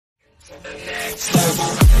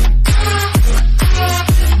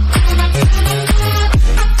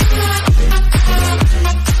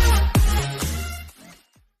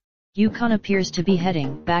UConn appears to be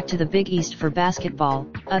heading back to the Big East for basketball.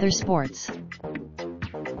 Other sports.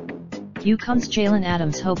 UConn's Jalen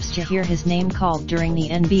Adams hopes to hear his name called during the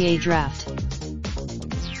NBA draft.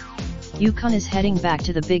 UConn is heading back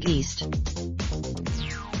to the Big East.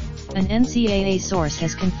 An NCAA source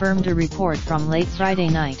has confirmed a report from late Friday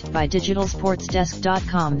night by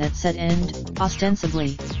digitalsportsdesk.com that said and,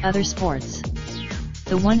 ostensibly, other sports.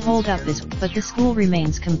 The one holdup is, but the school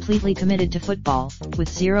remains completely committed to football, with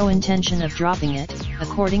zero intention of dropping it,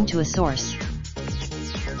 according to a source.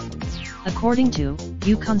 According to,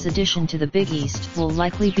 UConn's addition to the Big East will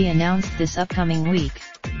likely be announced this upcoming week.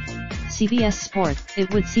 CBS Sport,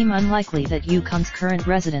 it would seem unlikely that UConn's current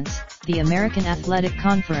residents, the American Athletic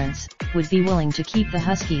Conference, would be willing to keep the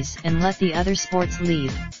Huskies and let the other sports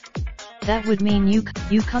leave. That would mean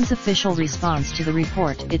UConn's official response to the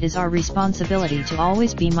report: it is our responsibility to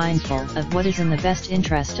always be mindful of what is in the best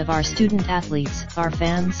interest of our student athletes, our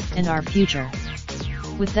fans, and our future.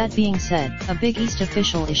 With that being said, a Big East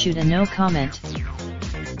official issued a no comment.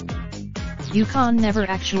 UConn never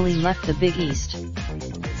actually left the Big East.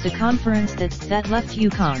 The conference that left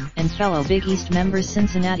UConn and fellow Big East members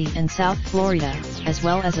Cincinnati and South Florida, as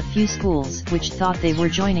well as a few schools which thought they were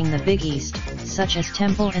joining the Big East, such as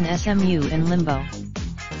Temple and SMU, in limbo.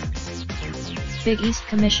 Big East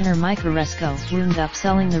Commissioner Mike Aresco wound up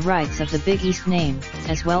selling the rights of the Big East name,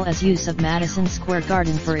 as well as use of Madison Square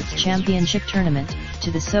Garden for its championship tournament, to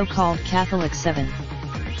the so-called Catholic Seven.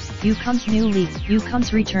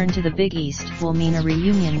 UConn's return to the Big East will mean a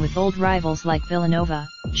reunion with old rivals like Villanova,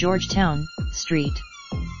 Georgetown, St.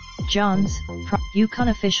 John's. UConn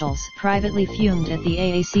officials privately fumed at the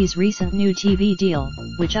AAC's recent new TV deal,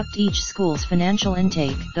 which upped each school's financial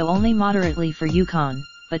intake, though only moderately for UConn,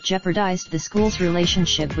 but jeopardized the school's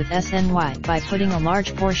relationship with SNY by putting a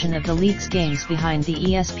large portion of the league's games behind the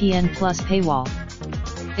ESPN Plus paywall.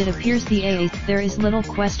 It appears there is little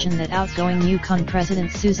question that outgoing UConn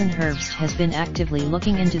president Susan Herbst has been actively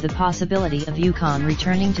looking into the possibility of UConn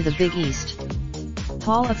returning to the Big East.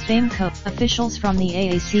 Hall of Fame officials from the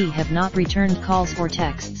AAC have not returned calls or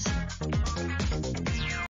texts.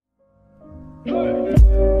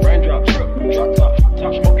 Raindrop, drop top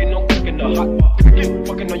smoking, no cooking the hot pot.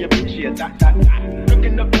 Fucking on your bitch, yeah, that.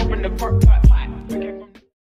 Looking up, open the park, pot.